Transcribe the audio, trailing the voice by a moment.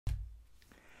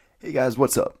Hey guys,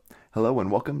 what's up? Hello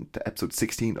and welcome to episode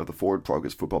 16 of the Forward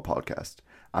Progress Football Podcast.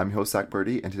 I'm your host, Zach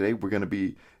Birdie, and today we're going to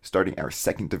be starting our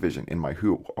second division in my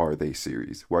Who Are They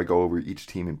series, where I go over each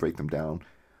team and break them down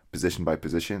position by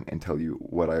position and tell you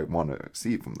what I want to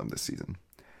see from them this season.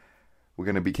 We're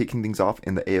going to be kicking things off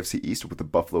in the AFC East with the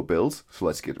Buffalo Bills, so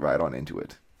let's get right on into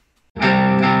it.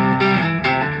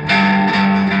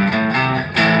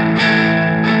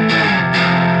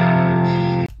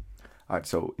 Alright,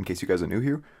 so in case you guys are new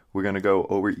here, we're going to go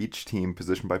over each team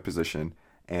position by position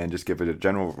and just give it a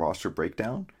general roster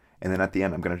breakdown. And then at the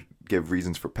end, I'm going to give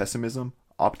reasons for pessimism,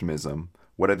 optimism,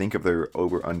 what I think of their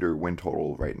over-under win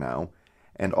total right now,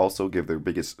 and also give their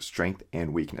biggest strength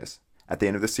and weakness. At the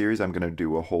end of the series, I'm going to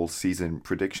do a whole season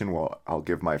prediction where I'll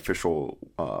give my official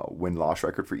win-loss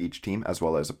record for each team as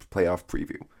well as a playoff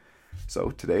preview.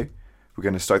 So today, we're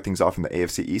going to start things off in the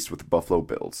AFC East with the Buffalo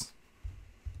Bills.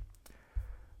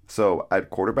 So at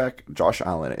quarterback, Josh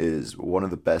Allen is one of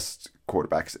the best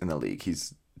quarterbacks in the league.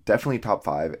 He's definitely top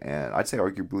 5, and I'd say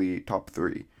arguably top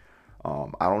 3. I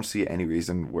don't see any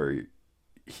reason where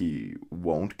he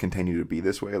won't continue to be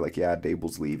this way. Like, yeah,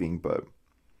 Dable's leaving, but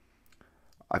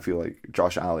I feel like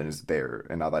Josh Allen is there,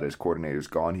 and now that his coordinator's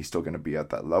gone, he's still going to be at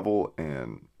that level,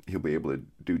 and he'll be able to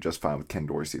do just fine with Ken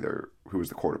Dorsey there, who was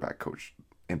the quarterback coach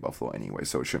in Buffalo anyway,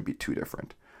 so it shouldn't be too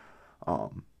different.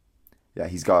 Yeah,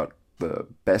 he's got the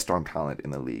best arm talent in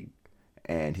the league,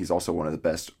 and he's also one of the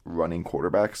best running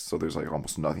quarterbacks, so there's like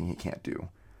almost nothing he can't do.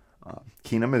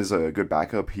 Keenum is a good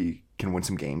backup. He can win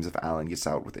some games if Allen gets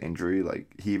out with injury.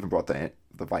 Like, he even brought the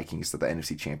Vikings to the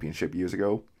NFC Championship years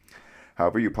ago.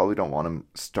 However, you probably don't want him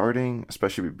starting,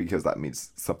 especially because that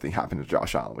means something happened to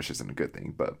Josh Allen, which isn't a good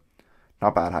thing, but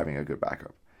not bad having a good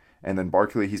backup. And then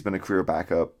Barkley, he's been a career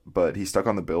backup, but he's stuck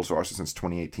on the Bills roster since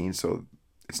 2018, so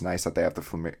it's nice that they have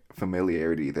the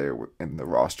familiarity there in the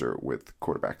roster with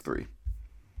quarterback 3.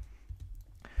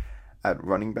 At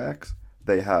running backs,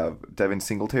 they have Devin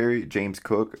Singletary, James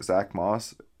Cook, Zach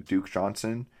Moss, Duke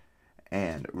Johnson,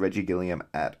 and Reggie Gilliam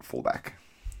at fullback.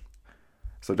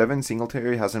 So Devin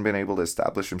Singletary hasn't been able to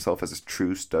establish himself as a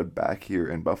true stud back here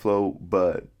in Buffalo,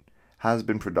 but has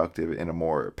been productive in a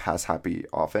more pass-happy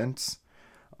offense.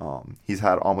 He's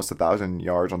had almost 1,000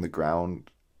 yards on the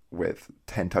ground with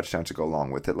 10 touchdowns to go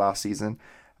along with it last season,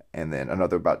 and then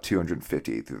another about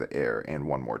 250 through the air and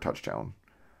one more touchdown.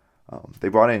 They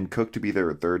brought in Cook to be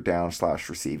their third down /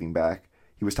 receiving back.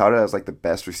 He was touted as like the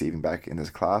best receiving back in this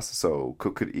class, so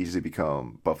Cook could easily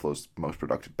become Buffalo's most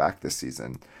productive back this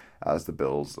season, as the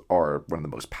Bills are one of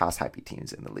the most pass-happy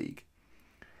teams in the league.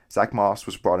 Zach Moss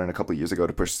was brought in a couple years ago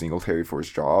to push Singletary for his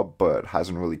job, but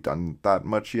hasn't really done that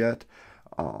much yet.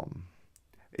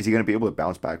 Is he going to be able to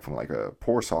bounce back from like a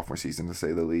poor sophomore season, to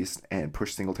say the least, and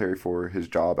push Singletary for his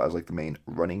job as like the main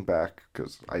running back?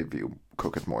 Because I view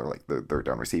Cook as more like the third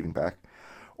down receiving back.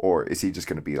 Or is he just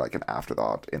going to be like an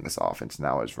afterthought in this offense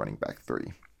now as running back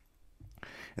 3?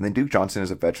 And then Duke Johnson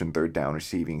is a veteran third down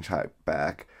receiving type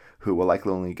back who will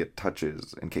likely only get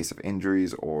touches in case of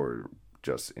injuries or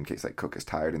just in case like Cook is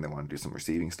tired and they want to do some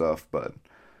receiving stuff. But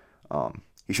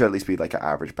he should at least be like an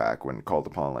average back when called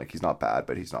upon. Like, he's not bad,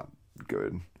 but he's not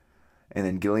good. And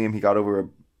then Gilliam, he got over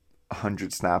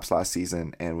 100 snaps last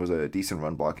season and was a decent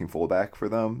run blocking fullback for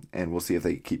them. And we'll see if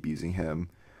they keep using him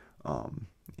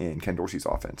in Ken Dorsey's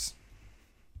offense.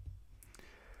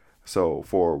 So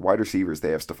for wide receivers,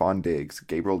 they have Stephon Diggs,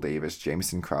 Gabriel Davis,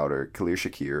 Jamison Crowder, Khalil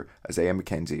Shakir, Isaiah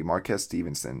McKenzie, Marquez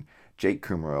Stevenson, Jake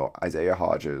Kumerow, Isaiah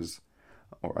Hodgins,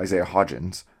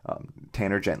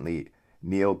 Tanner Gently,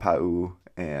 Neil Pau,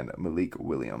 and Malik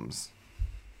Williams.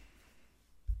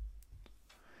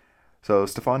 So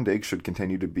Stephon Diggs should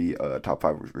continue to be a top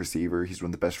 5 receiver. He's one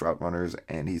of the best route runners,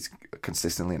 and he's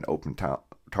consistently an open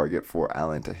target for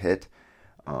Allen to hit.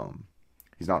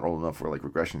 He's not old enough where like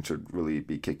regression should really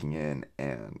be kicking in,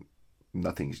 and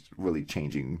nothing's really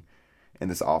changing in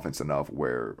this offense enough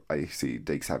where I see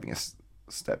Diggs having a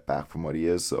step back from what he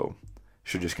is. So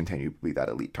should just continue to be that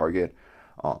elite target.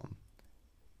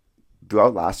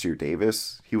 Throughout last year,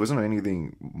 Davis, he wasn't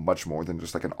anything much more than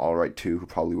just like an all-right 2 who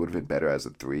probably would have been better as a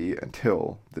 3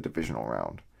 until the divisional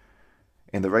round.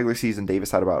 In the regular season,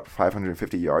 Davis had about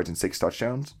 550 yards and 6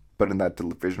 touchdowns, but in that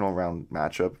divisional round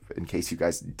matchup, in case you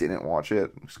guys didn't watch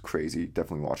it, it's crazy,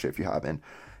 definitely watch it if you haven't,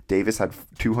 Davis had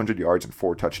 200 yards and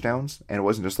 4 touchdowns, and it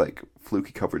wasn't just like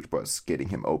fluky coverage, but was getting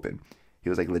him open. He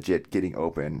was like legit getting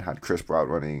open, had crisp route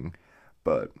running,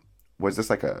 but was this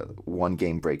like a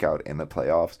one-game breakout in the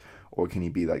playoffs, or can he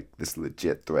be like this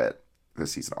legit threat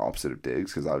this season opposite of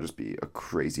Diggs? Because that would just be a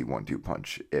crazy 1-2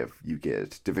 punch if you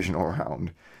get divisional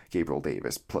round Gabriel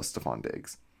Davis plus Stephon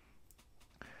Diggs.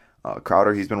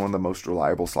 Crowder, he's been one of the most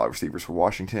reliable slot receivers for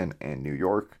Washington and New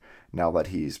York. Now that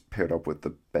he's paired up with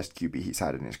the best QB he's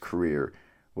had in his career,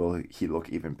 will he look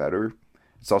even better?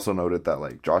 It's also noted that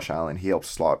like Josh Allen, he helped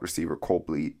slot receiver Cole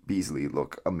Beasley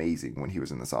look amazing when he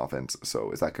was in this offense.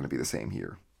 So is that going to be the same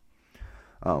here?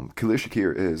 Khalil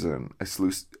Shakir is an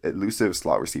elusive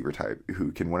slot receiver type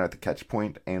who can win at the catch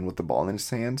point and with the ball in his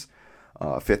hands.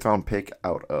 Fifth round pick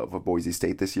out of Boise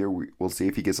State this year. We'll see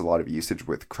if he gets a lot of usage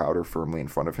with Crowder firmly in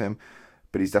front of him,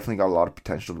 but he's definitely got a lot of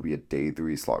potential to be a day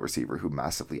 3 slot receiver who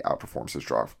massively outperforms his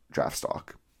draft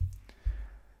stock.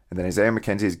 And then Isaiah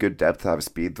McKenzie is good depth to have a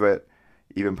speed threat,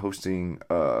 even posting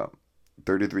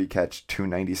 33 catch,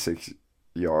 296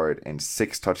 yard, and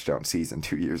 6 touchdown season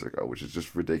 2 years ago, which is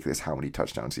just ridiculous how many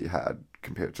touchdowns he had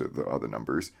compared to the other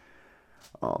numbers.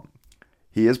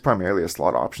 He is primarily a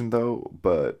slot option though,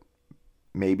 but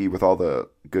maybe with all the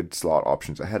good slot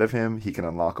options ahead of him, he can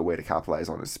unlock a way to capitalize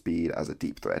on his speed as a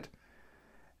deep threat.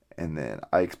 And then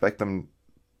I expect them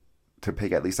to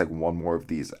pick at least like one more of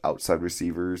these outside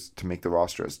receivers to make the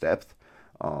roster as depth.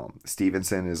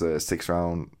 Stevenson is a 6th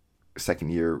round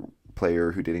second year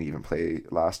player who didn't even play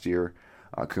last year.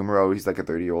 Kumaro, he's like a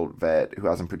 30-year-old vet who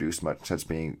hasn't produced much since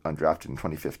being undrafted in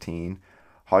 2015.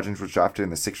 Hodgins was drafted in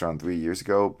the 6th round 3 years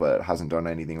ago, but hasn't done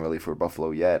anything really for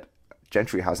Buffalo yet.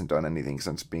 Gentry hasn't done anything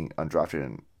since being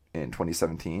undrafted in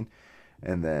 2017.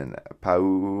 And then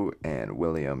Pau and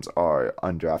Williams are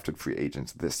undrafted free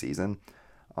agents this season.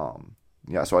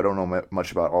 So I don't know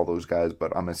much about all those guys,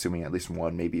 but I'm assuming at least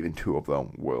one, maybe even 2 of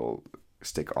them will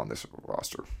stick on this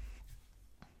roster.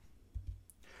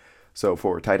 So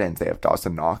for tight ends, they have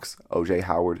Dawson Knox, OJ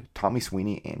Howard, Tommy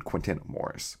Sweeney, and Quintin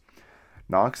Morris.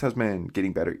 Knox has been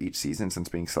getting better each season since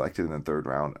being selected in the third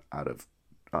round in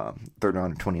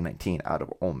 2019 out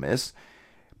of Ole Miss,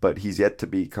 but he's yet to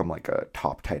become like a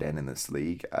top tight end in this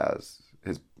league as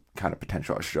his kind of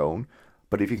potential has shown.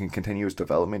 But if he can continue his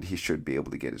development, he should be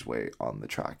able to get his way on the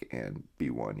track and be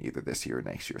one either this year or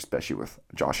next year, especially with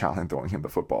Josh Allen throwing him the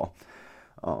football.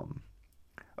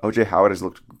 OJ Howard has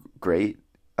looked great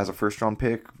as a first-round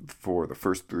pick for the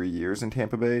first 3 years in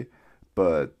Tampa Bay,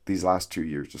 but these last 2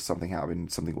 years, just something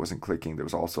happened. Something wasn't clicking. There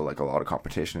was also like a lot of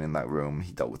competition in that room.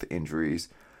 He dealt with injuries.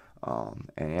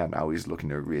 Now he's looking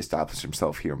to reestablish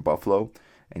himself here in Buffalo.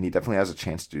 And he definitely has a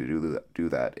chance to do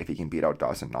that if he can beat out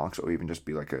Dawson Knox or even just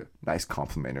be like a nice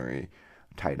complementary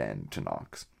tight end to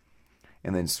Knox.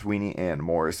 And then Sweeney and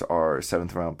Morris are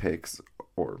 7th round picks,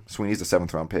 or Sweeney's a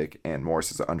 7th round pick and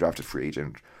Morris is an undrafted free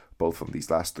agent, both from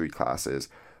these last 3 classes,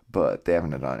 but they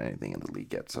haven't done anything in the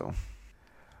league yet.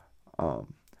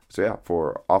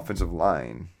 For offensive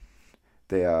line,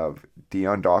 they have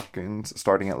Dion Dawkins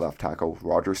starting at left tackle,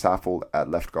 Roger Saffold at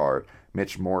left guard,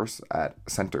 Mitch Morse at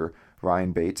center,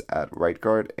 Ryan Bates at right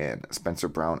guard, and Spencer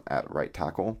Brown at right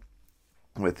tackle,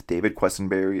 with David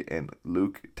Quessenberry and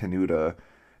Luke Tenuta,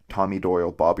 Tommy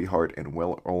Doyle, Bobby Hart, and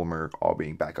Will Ulmer all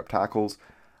being backup tackles,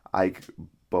 Ike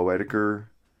Boediger,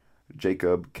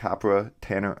 Jacob Capra,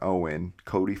 Tanner Owen,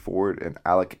 Cody Ford, and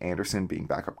Alec Anderson being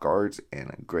backup guards,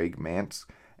 and Greg Mance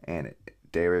and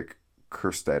Derek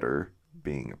Kerstetter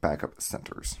being backup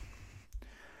centers.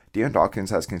 Dion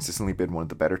Dawkins has consistently been one of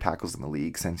the better tackles in the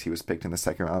league since he was picked in the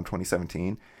 2nd round of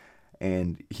 2017,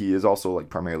 and he is also like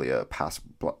primarily a pass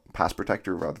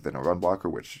protector rather than a run blocker,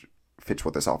 which fits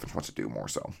what this offense wants to do more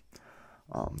so.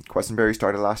 Quessenberry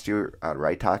started last year at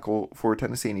right tackle for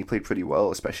Tennessee, and he played pretty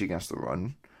well, especially against the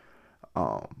run.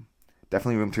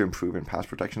 Definitely room to improve in pass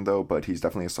protection though, but he's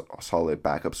definitely a solid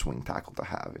backup swing tackle to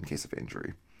have in case of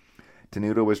injury.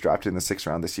 Tenuta was drafted in the 6th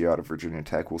round this year out of Virginia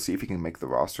Tech. We'll see if he can make the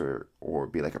roster or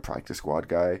be like a practice squad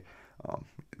guy.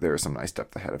 There is some nice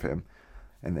depth ahead of him.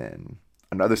 And then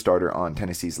another starter on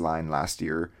Tennessee's line last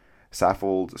year,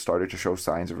 Saffold started to show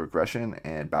signs of regression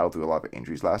and battled through a lot of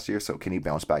injuries last year. So can he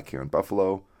bounce back here in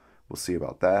Buffalo? We'll see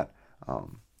about that.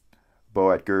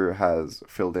 Bo Edgar has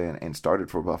filled in and started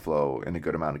for Buffalo in a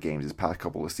good amount of games his past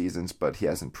couple of seasons, but he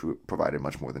hasn't provided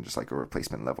much more than just like a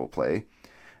replacement level play.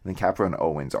 And then Capra and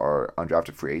Owens are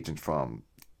undrafted free agents from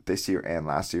this year and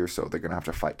last year, so they're going to have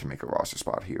to fight to make a roster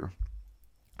spot here.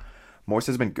 Morse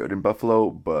has been good in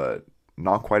Buffalo, but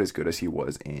not quite as good as he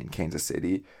was in Kansas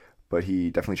City, but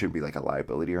he definitely shouldn't be like a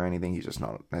liability or anything. He's just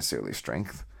not necessarily a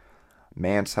strength.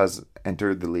 Mance has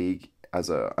entered the league as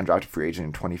an undrafted free agent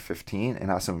in 2015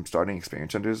 and has some starting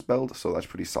experience under his belt, so that's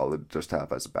pretty solid just to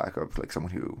have as a backup, like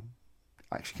someone who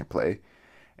actually can play.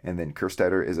 And then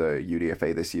Kerstetter is a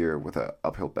UDFA this year with an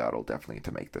uphill battle definitely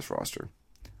to make this roster.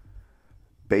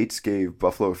 Bates gave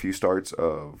Buffalo a few starts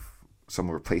of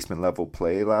some replacement level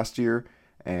play last year,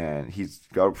 and he's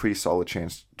got a pretty solid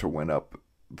chance to win up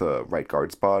the right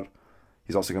guard spot.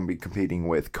 He's also going to be competing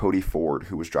with Cody Ford,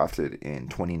 who was drafted in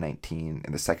 2019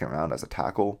 in the 2nd round as a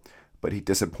tackle, but he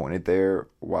disappointed there,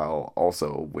 while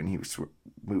also when he was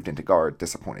moved into guard,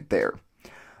 disappointed there.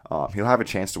 He'll have a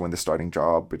chance to win the starting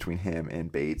job between him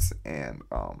and Bates and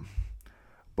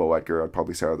Bo Edgar. I'd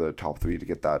probably say are the top three to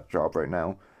get that job right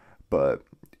now, but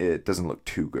it doesn't look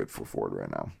too good for Ford right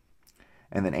now.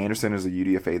 And then Anderson is a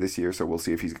UDFA this year, so we'll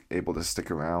see if he's able to stick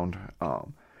around.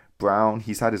 Brown,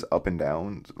 he's had his up and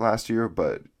downs last year,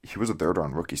 but he was a third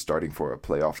round rookie starting for a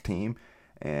playoff team,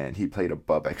 and he played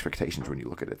above expectations when you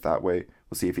look at it that way.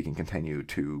 We'll see if he can continue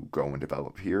to grow and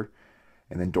develop here.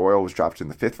 And then Doyle was drafted in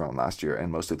the 5th round last year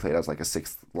and mostly played as like a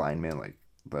 6th lineman, like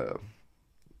the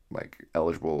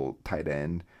eligible tight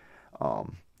end.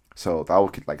 So that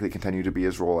will likely continue to be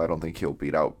his role. I don't think he'll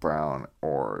beat out Brown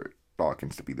or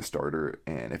Dawkins to be the starter.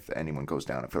 And if anyone goes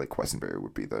down, I feel like Quessenberry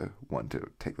would be the one to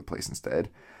take the place instead.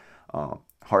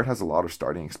 Hart has a lot of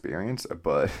starting experience,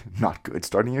 but not good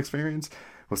starting experience.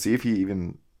 We'll see if he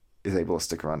even is able to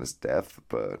stick around his depth,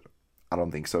 but I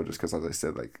don't think so, just because, as I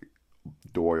said, like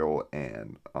Doyle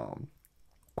and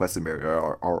Quessenberry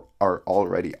are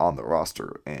already on the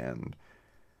roster and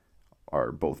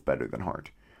are both better than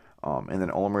Hart. And then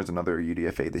Ulmer is another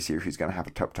UDFA this year who's going to have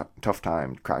a tough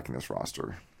time cracking this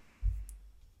roster.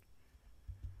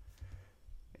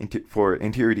 For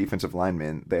interior defensive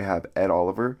linemen, they have Ed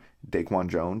Oliver, Daquan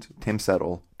Jones, Tim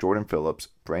Settle, Jordan Phillips,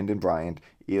 Brandon Bryant,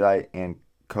 Eli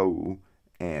Ankou,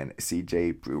 and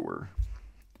CJ Brewer.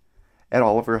 Ed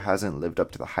Oliver hasn't lived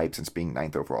up to the hype since being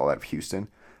 9th overall out of Houston,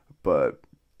 but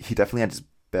he definitely had his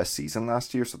best season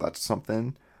last year, so that's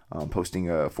something. Posting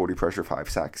a 40 pressure 5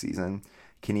 sack season.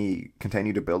 Can he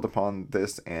continue to build upon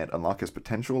this and unlock his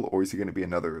potential, or is he going to be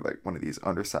another like one of these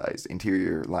undersized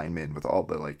interior linemen with all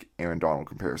the like Aaron Donald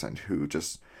comparisons who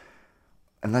just,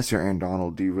 unless you're Aaron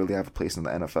Donald, do you really have a place in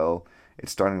the NFL?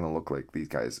 It's starting to look like these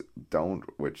guys don't,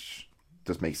 which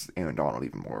just makes Aaron Donald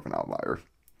even more of an outlier.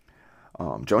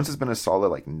 Jones has been a solid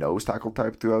like nose tackle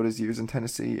type throughout his years in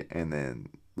Tennessee, and then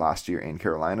last year in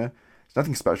Carolina. It's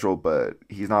nothing special, but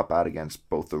he's not bad against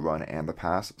both the run and the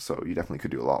pass, so you definitely could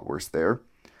do a lot worse there.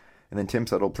 And then Tim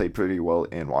Settle played pretty well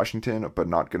in Washington, but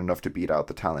not good enough to beat out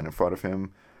the talent in front of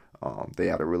him. They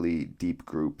had a really deep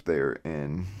group there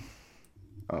in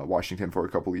Washington for a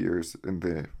couple of years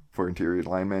for interior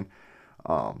linemen.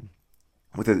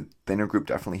 With a thinner group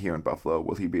definitely here in Buffalo,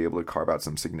 will he be able to carve out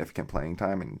some significant playing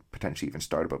time and potentially even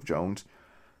start above Jones?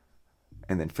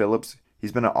 And then Phillips,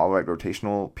 he's been an all-right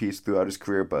rotational piece throughout his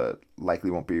career, but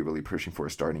likely won't be really pushing for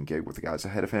a starting gig with the guys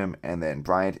ahead of him. And then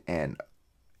Bryant and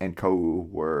Kou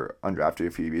were undrafted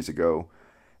a few years ago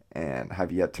and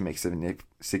have yet to make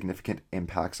significant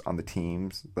impacts on the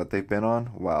teams that they've been on,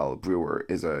 while Brewer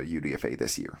is a UDFA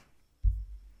this year.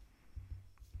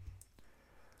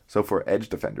 So for edge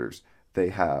defenders, they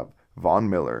have Von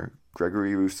Miller,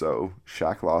 Gregory Rousseau,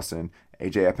 Shaq Lawson,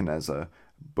 AJ Epineza,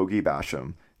 Boogie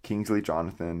Basham, Kingsley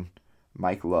Jonathan,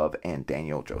 Mike Love, and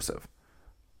Daniel Joseph.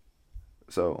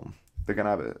 So they're going to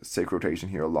have a sick rotation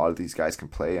here. A lot of these guys can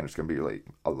play, and it's going to be like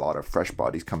a lot of fresh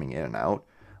bodies coming in and out.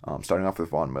 Starting off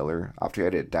with Von Miller, after he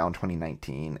had it down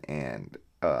 2019 and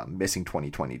missing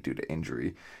 2020 due to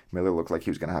injury, Miller looked like he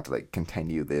was going to have to like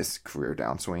continue this career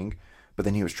downswing. But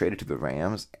then he was traded to the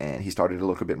Rams, and he started to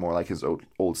look a bit more like his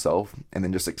old self, and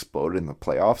then just exploded in the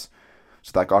playoffs.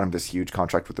 So that got him this huge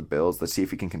contract with the Bills. Let's see if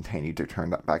he can continue to turn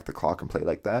that back the clock and play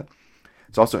like that.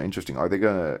 It's also interesting. Are they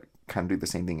going to kind of do the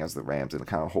same thing as the Rams and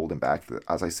kind of hold him back?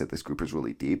 As I said, this group is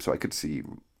really deep, so I could see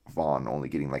Vaughn only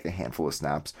getting like a handful of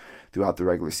snaps throughout the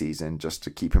regular season just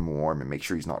to keep him warm and make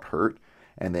sure he's not hurt.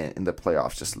 And then in the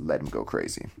playoffs, just let him go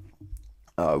crazy.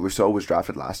 Rousseau was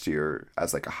drafted last year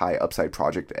as like a high upside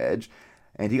project edge,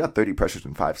 and he got 30 pressures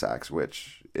and 5 sacks,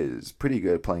 which is pretty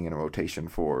good playing in a rotation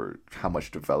for how much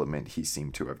development he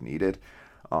seemed to have needed.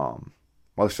 While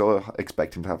I still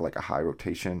expect him to have like a high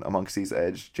rotation amongst these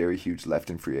edge, Jerry Hughes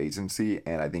left in free agency,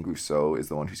 and I think Rousseau is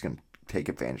the one who's going to take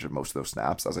advantage of most of those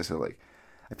snaps. As I said, like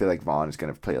I feel like Vaughn is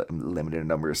going to play a limited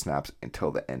number of snaps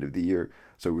until the end of the year,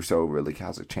 so Rousseau really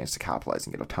has a chance to capitalize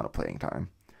and get a ton of playing time.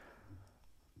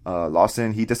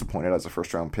 Lawson, he disappointed as a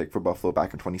first-round pick for Buffalo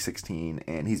back in 2016,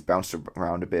 and he's bounced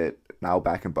around a bit, now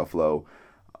back in Buffalo.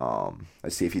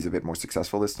 Let's see if he's a bit more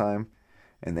successful this time.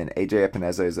 And then AJ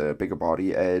Epineza is a bigger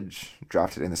body edge,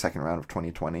 drafted in the second round of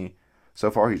 2020.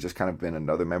 So far, he's just kind of been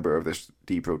another member of this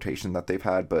deep rotation that they've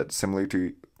had, but similar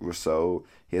to Rousseau,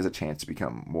 he has a chance to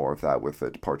become more of that with the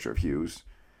departure of Hughes.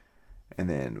 And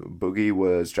then Boogie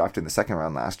was drafted in the second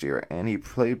round last year, and he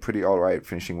played pretty all right,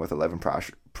 finishing with 11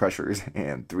 pressures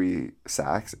and 3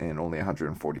 sacks and only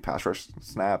 140 pass rush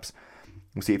snaps.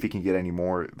 We'll see if he can get any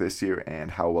more this year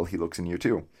and how well he looks in year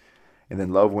 2. And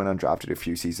then Love went undrafted a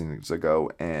few seasons ago,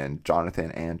 and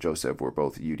Jonathan and Joseph were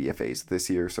both UDFAs this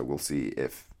year, so we'll see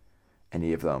if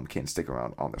any of them can stick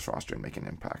around on this roster and make an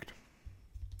impact.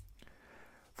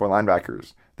 For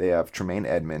linebackers, they have Tremaine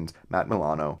Edmonds, Matt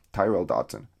Milano, Tyrell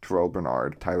Dodson, Terrell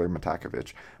Bernard, Tyler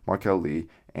Matakovich, Markel Lee,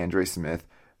 Andre Smith,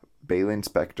 Balin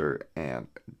Spector, and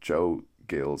Joe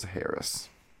Gills Harris.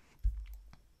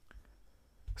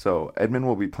 So Edmond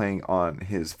will be playing on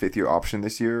his 5th-year option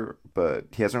this year, but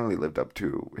he hasn't really lived up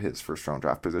to his first-round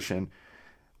draft position.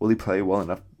 Will he play well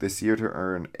enough this year to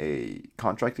earn a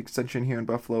contract extension here in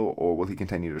Buffalo, or will he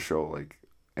continue to show like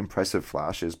impressive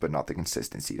flashes but not the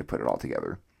consistency to put it all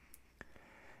together?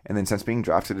 And then since being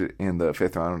drafted in the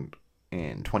 5th round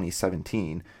in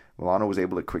 2017, Milano was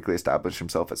able to quickly establish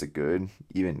himself as a good,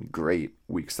 even great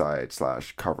weak side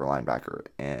 / cover linebacker,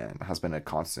 and has been a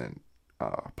constant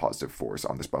positive force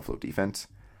on this Buffalo defense.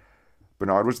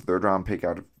 Bernard was the 3rd round pick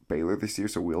out of Baylor this year,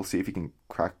 so we'll see if he can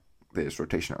crack this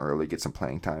rotation early, get some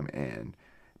playing time, and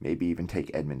maybe even take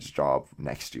Edmonds' job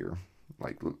next year,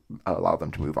 like allow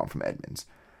them to move on from Edmonds.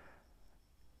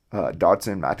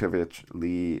 Dodson, Matovich,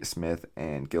 Lee, Smith,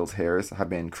 and Gills Harris have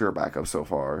been career backups so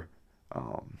far.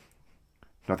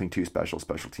 Nothing too special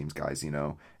teams guys, And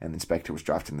then Spector was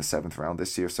drafted in the 7th round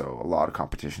this year, so a lot of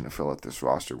competition to fill out this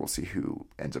roster. We'll see who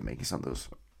ends up making some of those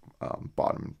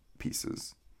bottom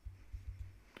pieces.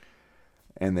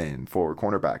 And then for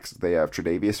cornerbacks, they have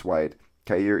Tre'Davious White,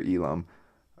 Kair Elam,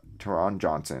 Teron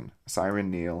Johnson,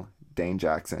 Siren Neal, Dane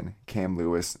Jackson, Cam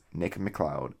Lewis, Nick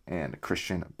McLeod, and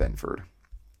Christian Benford.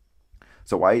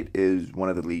 So White is one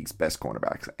of the league's best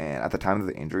cornerbacks, and at the time of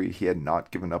the injury, he had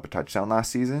not given up a touchdown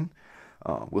last season.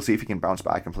 We'll see if he can bounce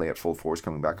back and play at full force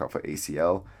coming back off of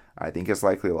ACL. I think it's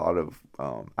likely a lot of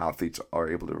athletes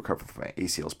are able to recover from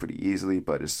ACLs pretty easily,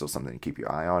 but it's still something to keep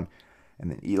your eye on. And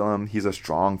then Elam, he's a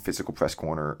strong physical press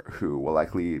corner who will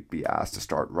likely be asked to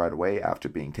start right away after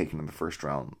being taken in the 1st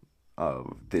round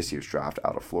of this year's draft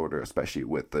out of Florida, especially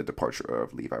with the departure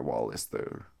of Levi Wallace,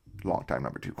 the longtime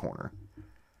number 2 corner.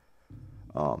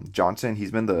 Johnson,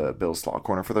 he's been the Bills' slot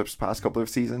corner for the past couple of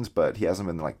seasons, but he hasn't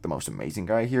been like the most amazing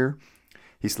guy here.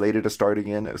 He's slated to start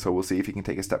again, so we'll see if he can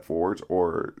take a step forwards,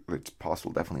 or it's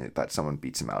possible definitely that someone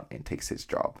beats him out and takes his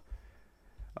job.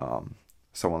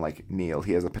 Someone like Neal,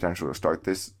 he has the potential to start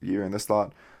this year in the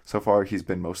slot. So far, he's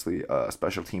been mostly a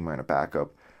special teamer and a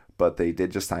backup, but they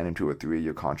did just sign him to a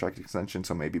 3-year contract extension,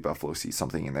 so maybe Buffalo sees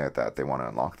something in there that they want to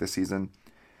unlock this season.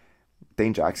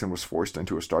 Dane Jackson was forced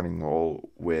into a starting role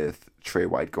with Trey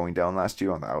White going down last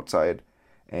year on the outside,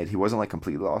 and he wasn't like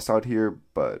completely lost out here,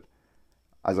 but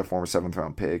as a former 7th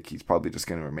round pick, he's probably just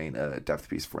going to remain a depth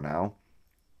piece for now.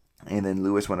 And then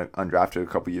Lewis went undrafted a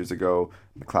couple years ago,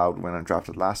 McLeod went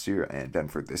undrafted last year, and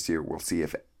Benford this year. We'll see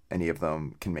if any of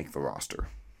them can make the roster.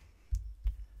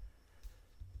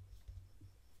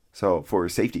 So for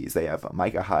safeties, they have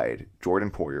Micah Hyde,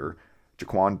 Jordan Poyer,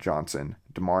 Jaquan Johnson,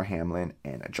 DeMar Hamlin,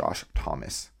 and Josh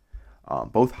Thomas.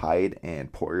 Both Hyde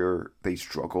and Poyer, they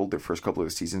struggled their first couple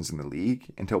of seasons in the league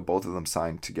until both of them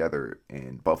signed together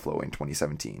in Buffalo in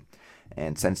 2017.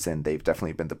 And since then, they've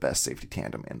definitely been the best safety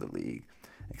tandem in the league,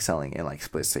 excelling in like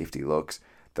split safety looks.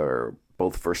 They're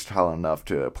both versatile enough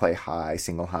to play high,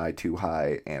 single high, two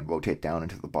high, and rotate down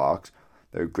into the box.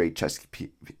 They're great chess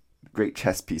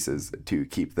pieces to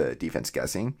keep the defense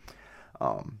guessing.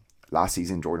 Last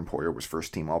season, Jordan Poyer was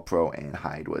 1st team All-Pro and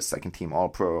Hyde was 2nd team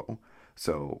All-Pro.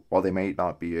 So while they may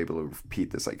not be able to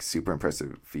repeat this like super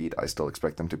impressive feat, I still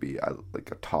expect them to be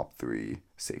like a top 3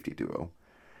 safety duo.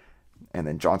 And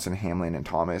then Johnson, Hamlin, and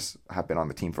Thomas have been on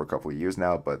the team for a couple of years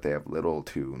now, but they have little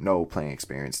to no playing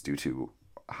experience due to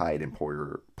Hyde and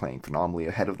Poyer playing phenomenally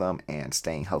ahead of them and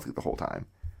staying healthy the whole time.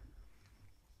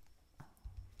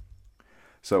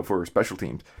 So for special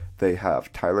teams, they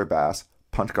have Tyler Bass,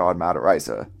 punt god Matt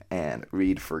Araiza, and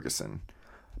Reed Ferguson.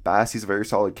 Bass, he's a very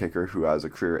solid kicker who has a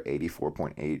career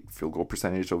 84.8 field goal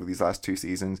percentage over these last 2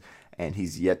 seasons, and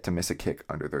he's yet to miss a kick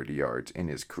under 30 yards in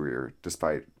his career,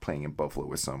 despite playing in Buffalo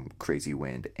with some crazy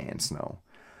wind and snow.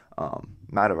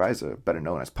 Matt Araiza, better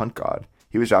known as Punt God,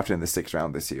 he was drafted in the 6th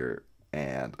round this year,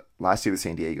 and last year with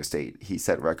San Diego State, he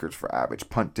set records for average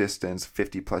punt distance,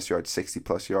 50-plus yard,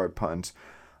 60-plus yard punts.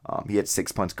 He had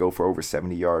 6 punts go for over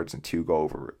 70 yards and 2 go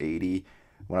over 80.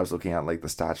 When I was looking at like the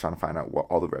stats trying to find out what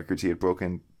all the records he had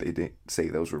broken, they didn't say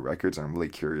those were records, and I'm really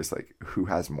curious like who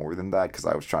has more than that, because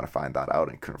I was trying to find that out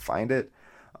and couldn't find it.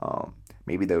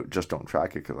 Maybe they just don't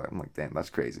track it, because I'm like, damn,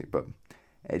 that's crazy. But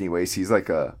anyways, he's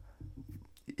a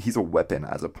weapon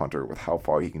as a punter with how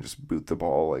far he can just boot the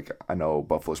ball. Like, I know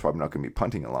Buffalo's probably not going to be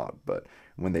punting a lot, but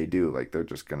when they do, like, they're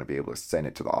just going to be able to send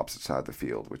it to the opposite side of the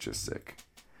field, which is sick.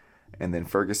 And then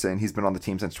Ferguson, he's been on the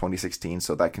team since 2016,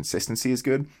 so that consistency is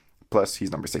good. Plus,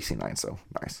 he's number 69, so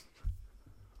nice.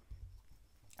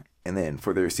 And then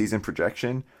for their season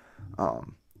projection,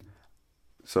 um,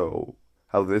 so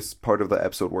how this part of the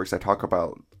episode works, I talk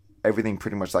about everything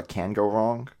pretty much that can go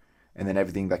wrong, and then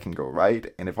everything that can go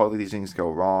right. And if all of these things go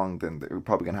wrong, then they're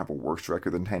probably gonna have a worse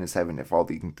record than 10-7. If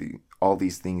all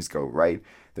these things go right,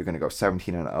 they're gonna go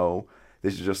 17-0.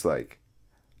 This is just like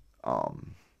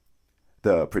um,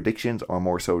 the predictions are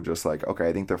more so just like, okay,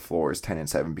 I think their floor is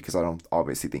 10-7 because I don't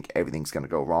obviously think everything's gonna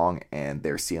go wrong, and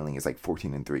their ceiling is like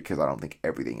 14-3 because I don't think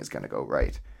everything is gonna go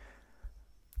right.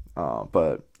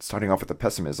 But starting off with the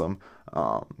pessimism,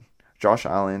 Josh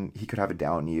Allen, he could have a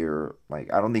down year.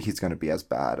 Like, I don't think he's going to be as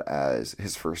bad as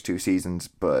his first two seasons,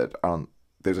 but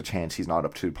there's a chance he's not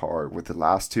up to par with the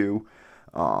last two.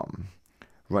 Um,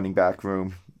 Running back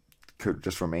room could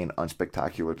just remain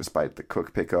unspectacular despite the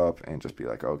Cook pickup and just be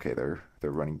like, okay, they're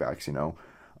running backs, you know.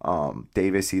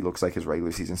 Davis, he looks like his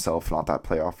regular season self, not that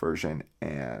playoff version,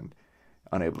 and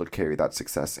unable to carry that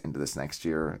success into this next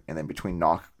year. And then between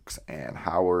Knox and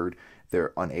Howard,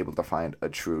 they're unable to find a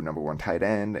true number one tight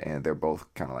end, and they're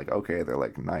both kind of like, okay, they're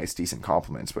like nice, decent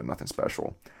compliments, but nothing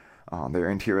special. Their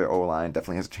interior O-line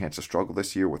definitely has a chance to struggle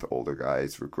this year with older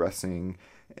guys regressing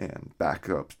and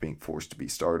backups being forced to be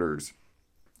starters.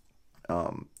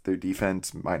 Their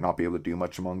defense might not be able to do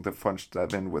much among the front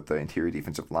seven with the interior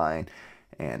defensive line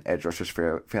and edge rushers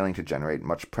failing to generate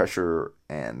much pressure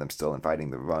and them still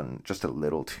inviting the run just a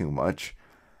little too much.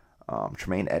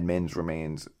 Tremaine Edmonds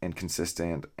remains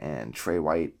inconsistent, and Trey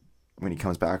White, when he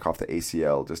comes back off the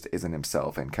ACL, just isn't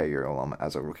himself, and Kaiir Elam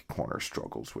as a rookie corner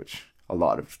struggles, which a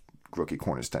lot of rookie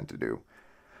corners tend to do.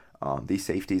 These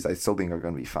safeties I still think are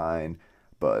going to be fine,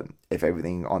 but if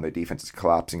everything on their defense is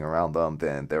collapsing around them,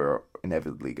 then they're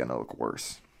inevitably going to look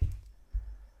worse.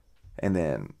 And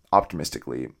then,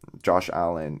 optimistically, Josh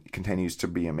Allen continues to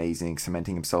be amazing,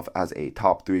 cementing himself as a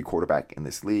top 3 quarterback in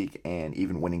this league and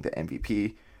even winning the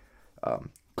MVP.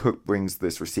 Cook brings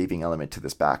this receiving element to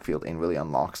this backfield and really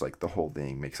unlocks like the whole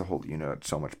thing, makes the whole unit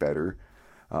so much better.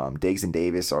 Diggs and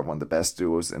Davis are one of the best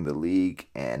duos in the league,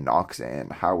 and Knox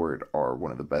and Howard are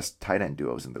one of the best tight end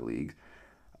duos in the league.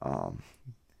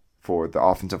 For the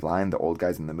offensive line, the old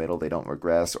guys in the middle, they don't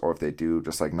regress, or if they do,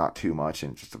 just like not too much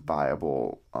and just a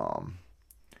viable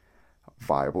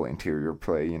interior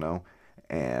play, you know.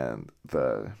 And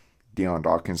the Deion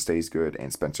Dawkins stays good,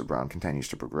 and Spencer Brown continues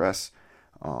to progress.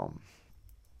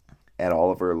 Ed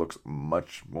Oliver looks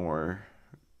much more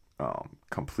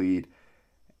complete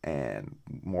and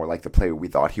more like the player we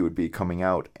thought he would be coming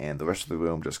out, and the rest of the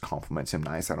room just complements him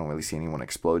nice. I don't really see anyone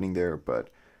exploding there, but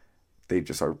they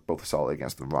just are both solid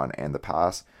against the run and the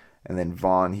pass. And then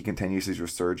Vaughn, he continues his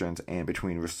resurgence, and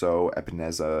between Rousseau,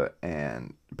 Epineza,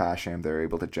 and Basham, they're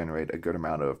able to generate a good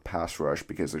amount of pass rush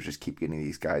because they just keep getting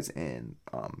these guys in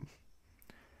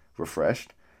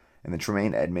refreshed. And then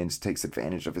Tremaine Edmonds takes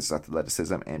advantage of his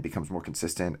athleticism and becomes more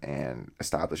consistent and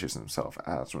establishes himself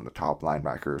as one of the top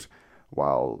linebackers,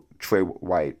 while Trey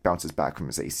White bounces back from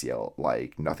his ACL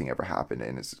like nothing ever happened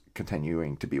and is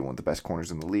continuing to be one of the best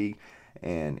corners in the league.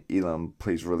 And Elam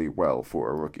plays really well for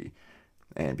a rookie.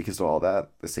 And because of all that,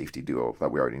 the safety duo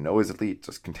that we already know is elite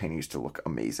just continues to look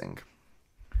amazing.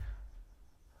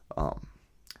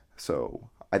 So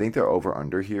I think their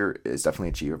over-under here is definitely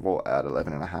achievable at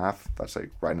 11.5. That's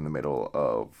like right in the middle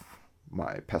of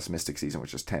my pessimistic season,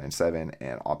 which is 10-7,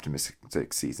 and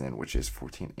optimistic season, which is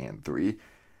 14-3.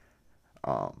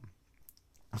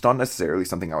 It's not necessarily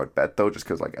something I would bet though, just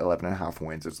because like 11.5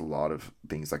 wins, there's a lot of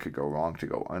things that could go wrong to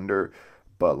go under.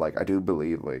 But like I do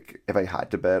believe like if I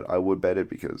had to bet, I would bet it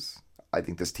because I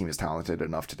think this team is talented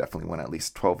enough to definitely win at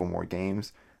least 12 or more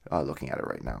games. Looking at it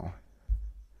right now.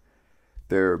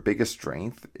 Their biggest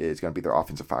strength is going to be their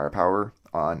offensive firepower.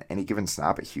 On any given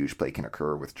snap, a huge play can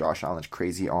occur with Josh Allen's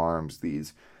crazy arms,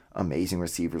 these amazing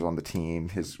receivers on the team.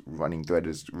 His running threat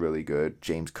is really good.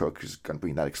 James Cook is going to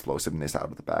bring that explosiveness out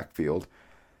of the backfield.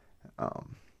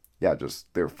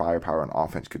 Just their firepower and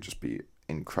offense could just be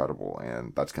incredible,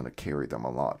 and that's going to carry them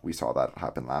a lot. We saw that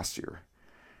happen last year.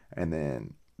 And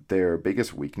then their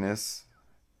biggest weakness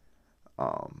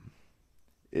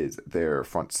is their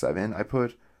front seven,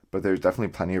 but there's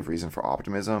definitely plenty of reason for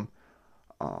optimism.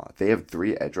 They have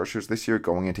 3 edge rushers this year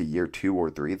going into year 2 or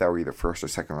 3 that were either first or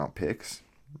second round picks.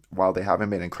 While they haven't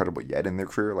been incredible yet in their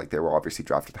career, like they were obviously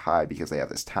drafted high because they have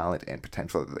this talent and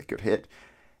potential that they could hit.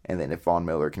 And then if Von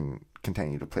Miller can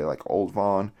continue to play like old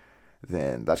Von,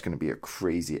 then that's going to be a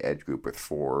crazy edge group with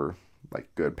 4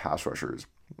 like good pass rushers.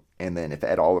 And then if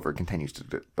Ed Oliver continues to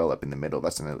develop in the middle,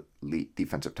 that's an elite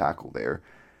defensive tackle there.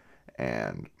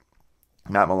 And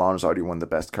Matt Milano is already one of the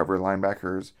best cover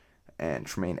linebackers, and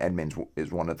Tremaine Edmonds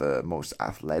is one of the most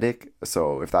athletic.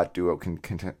 So if that duo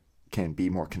can be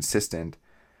more consistent,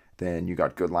 then you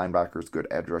got good linebackers, good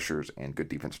edge rushers, and good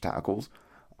defensive tackles.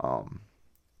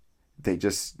 They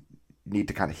just need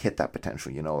to kind of hit that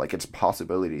potential, like it's a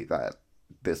possibility that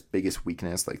this biggest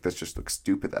weakness, like this just looks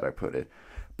stupid that I put it,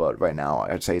 but right now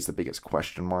I'd say it's the biggest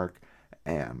question mark,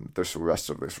 and the rest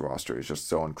of this roster is just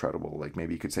so incredible. Like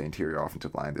maybe you could say interior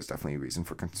offensive line, there's definitely a reason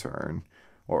for concern,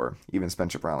 or even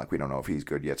Spencer Brown, like we don't know if he's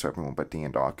good yet, so everyone but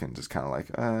Dean Dawkins is kind of like,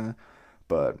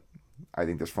 but I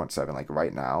think this front seven, like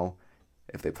right now,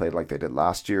 if they played like they did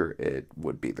last year, it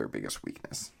would be their biggest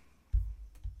weakness.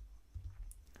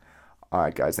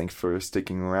 Alright guys, thanks for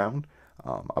sticking around.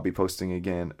 I'll be posting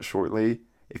again shortly.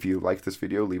 If you like this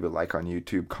video, leave a like on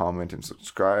YouTube, comment, and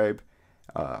subscribe.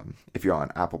 If you're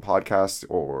on Apple Podcasts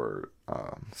or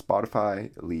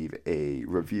Spotify, leave a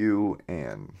review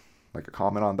and like a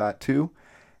comment on that too.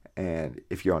 And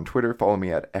if you're on Twitter, follow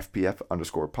me at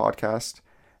FPF_podcast.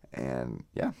 And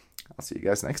yeah, I'll see you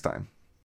guys next time.